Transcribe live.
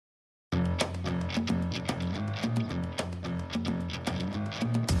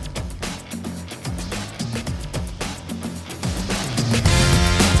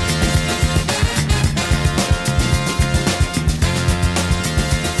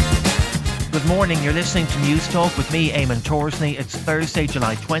Good morning, you're listening to News Talk with me, Eamon Torsney. It's Thursday,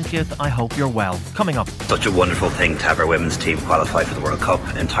 July 20th. I hope you're well. Coming up. Such a wonderful thing to have our women's team qualify for the World Cup.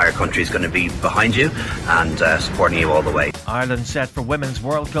 The entire country is going to be behind you and supporting you all the way. Ireland set for Women's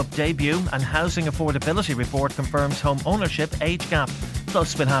World Cup debut, and housing affordability report confirms home ownership age gap.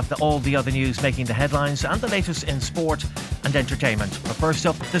 Plus we'll have all the other news making the headlines and the latest in sport and entertainment. But first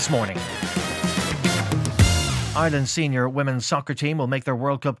up this morning. Ireland's senior women's soccer team will make their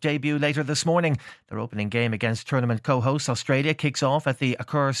World Cup debut later this morning. Their opening game against tournament co-host Australia kicks off at the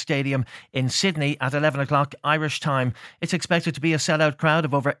Accor Stadium in Sydney at 11 o'clock Irish time. It's expected to be a sellout crowd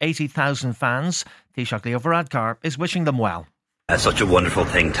of over 80,000 fans. Taoiseach Leo Varadkar is wishing them well. Such a wonderful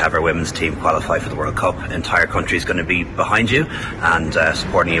thing to have our women's team qualify for the World Cup. The entire country is going to be behind you and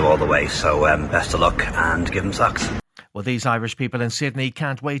supporting you all the way. So best of luck and give them socks. Well, these Irish people in Sydney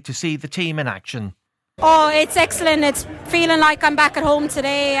can't wait to see the team in action. Oh, it's excellent. It's feeling like I'm back at home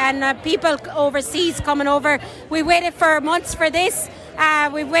today, and people overseas coming over. We waited for months for this.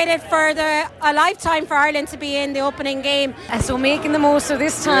 We've waited for a lifetime for Ireland to be in the opening game. So making the most of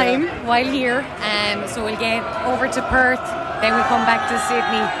this time while here. So we'll get over to Perth, then we'll come back to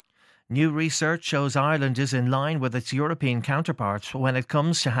Sydney. New research shows Ireland is in line with its European counterparts when it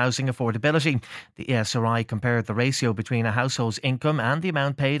comes to housing affordability. The ESRI compared the ratio between a household's income and the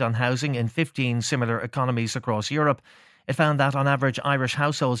amount paid on housing in 15 similar economies across Europe. It found that on average Irish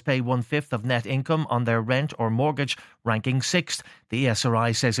households pay 1/5 of net income on their rent or mortgage, ranking 6th. The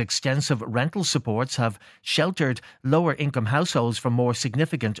ESRI says extensive rental supports have sheltered lower income households from more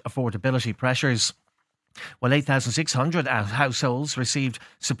significant affordability pressures. Well, 8,600 households received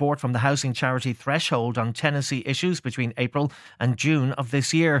support from the housing charity Threshold on tenancy issues between April and June of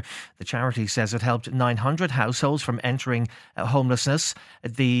this year. The charity says it helped 900 households from entering homelessness.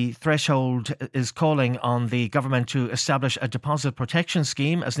 The Threshold is calling on the government to establish a deposit protection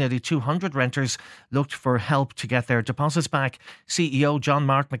scheme as nearly 200 renters looked for help to get their deposits back. CEO John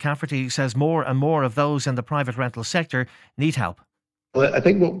Mark McCafferty says more and more of those in the private rental sector need help. Well, I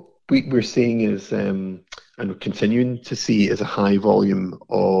think what we're seeing is, and we're continuing to see, is a high volume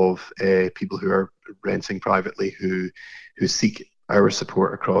of people who are renting privately who seek our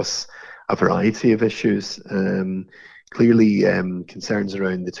support across a variety of issues. Clearly, concerns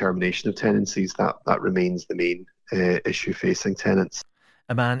around the termination of tenancies, that remains the main issue facing tenants.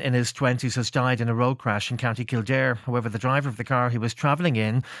 A man in his 20s has died in a road crash in County Kildare. However, the driver of the car he was travelling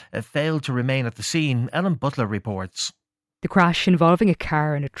in failed to remain at the scene. Ellen Butler reports. The crash involving a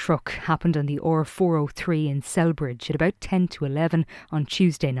car and a truck happened on the R403 in Selbridge at about 10 to 11 on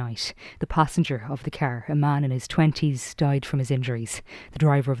Tuesday night. The passenger of the car, a man in his 20s, died from his injuries. The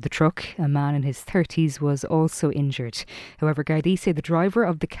driver of the truck, a man in his 30s, was also injured. However, Gardaí say the driver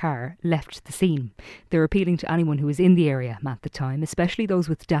of the car left the scene. They're appealing to anyone who was in the area at the time, especially those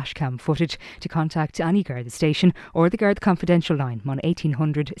with dashcam footage, to contact any Garda station or the Garda Confidential line on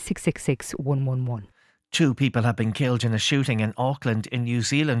 1800 666 111. 2 people have been killed in a shooting in Auckland in New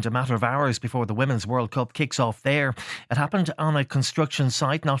Zealand a matter of hours before the Women's World Cup kicks off there. It happened on a construction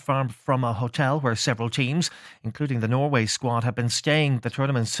site not far from a hotel where several teams, including the Norway squad, have been staying the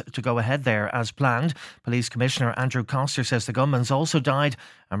tournaments to go ahead there as planned. Police Commissioner Andrew Coster says the gunman's also died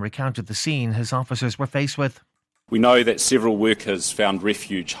and recounted the scene his officers were faced with. We know that several workers found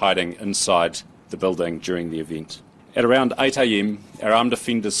refuge hiding inside the building during the event. At around 8 a.m, our Armed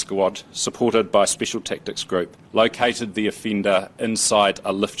Offenders Squad, supported by Special Tactics Group, located the offender inside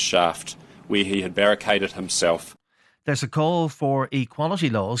a lift shaft where he had barricaded himself. There's a call for equality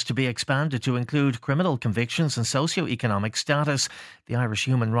laws to be expanded to include criminal convictions and socio-economic status. The Irish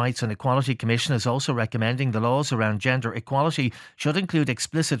Human Rights and Equality Commission is also recommending the laws around gender equality should include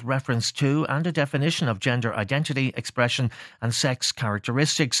explicit reference to and a definition of gender identity, expression and sex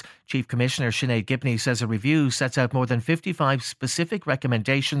characteristics. Chief Commissioner Sinead Gibney says a review sets out more than 55 specific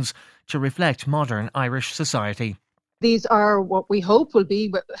recommendations to reflect modern Irish society. These are what we hope will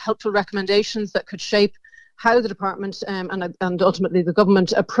be helpful recommendations that could shape how the department and ultimately the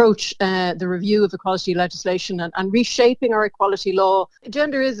government approach the review of equality legislation and reshaping our equality law.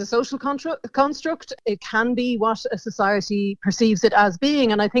 Gender is a social construct. It can be what a society perceives it as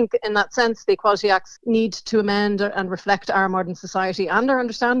being, and I think in that sense the Equality Acts need to amend and reflect our modern society and our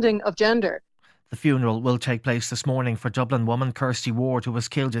understanding of gender. The funeral will take place this morning for Dublin woman Kirsty Ward, who was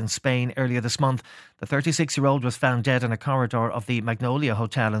killed in Spain earlier this month. The 36-year-old was found dead in a corridor of the Magnolia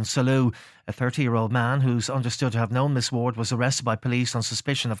Hotel in Salou. A 30-year-old man who's understood to have known Miss Ward was arrested by police on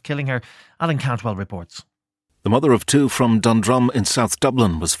suspicion of killing her. Alan Cantwell reports. The mother of two from Dundrum in South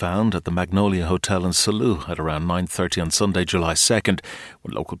Dublin was found at the Magnolia Hotel in Salou at around 9:30 on Sunday, July 2nd,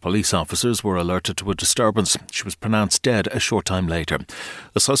 when local police officers were alerted to a disturbance. She was pronounced dead a short time later.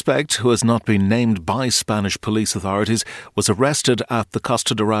 A suspect, who has not been named by Spanish police authorities, was arrested at the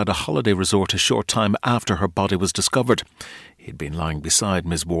Costa Dorada holiday resort a short time after her body was discovered. He'd been lying beside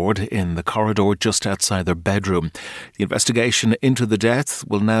Ms. Ward in the corridor just outside their bedroom. The investigation into the death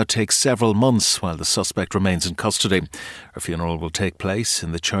will now take several months while the suspect remains in custody. Her funeral will take place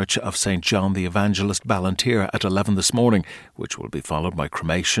in the Church of St. John the Evangelist, Ballantyre at 11 this morning, which will be followed by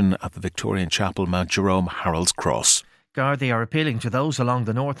cremation at the Victorian Chapel, Mount Jerome, Harold's Cross. Gardaí are appealing to those along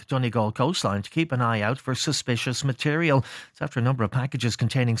the North Donegal coastline to keep an eye out for suspicious material. It's after a number of packages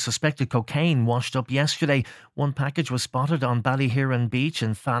containing suspected cocaine washed up yesterday. One package was spotted on Ballyheron Beach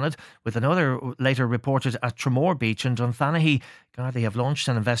in Fanad, with another later reported at Tramore Beach in Dunfanaghy. Gardaí have launched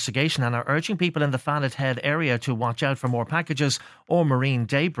an investigation and are urging people in the Fanad Head area to watch out for more packages or marine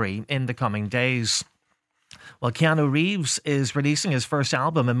debris in the coming days. Well, Keanu Reeves is releasing his first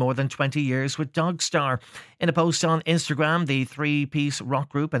album in more than 20 years with Dogstar. In a post on Instagram, the three-piece rock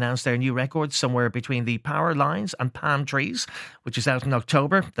group announced their new record, Somewhere Between the Power Lines and Palm Trees, which is out in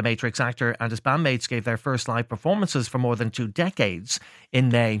October. The Matrix actor and his bandmates gave their first live performances for more than 2 decades in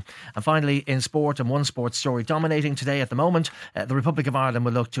May. And finally, in sport, and one sports story dominating today at the moment, the Republic of Ireland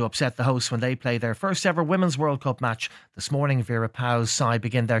will look to upset the hosts when they play their first ever Women's World Cup match. This morning, Vera Pauw's side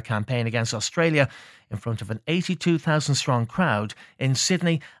begin their campaign against Australia in front of an 82,000 strong crowd in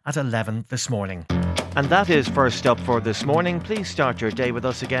Sydney at 11 this morning. And that is First Up for this morning. Please start your day with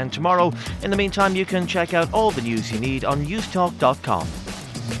us again tomorrow. In the meantime, you can check out all the news you need on newstalk.com.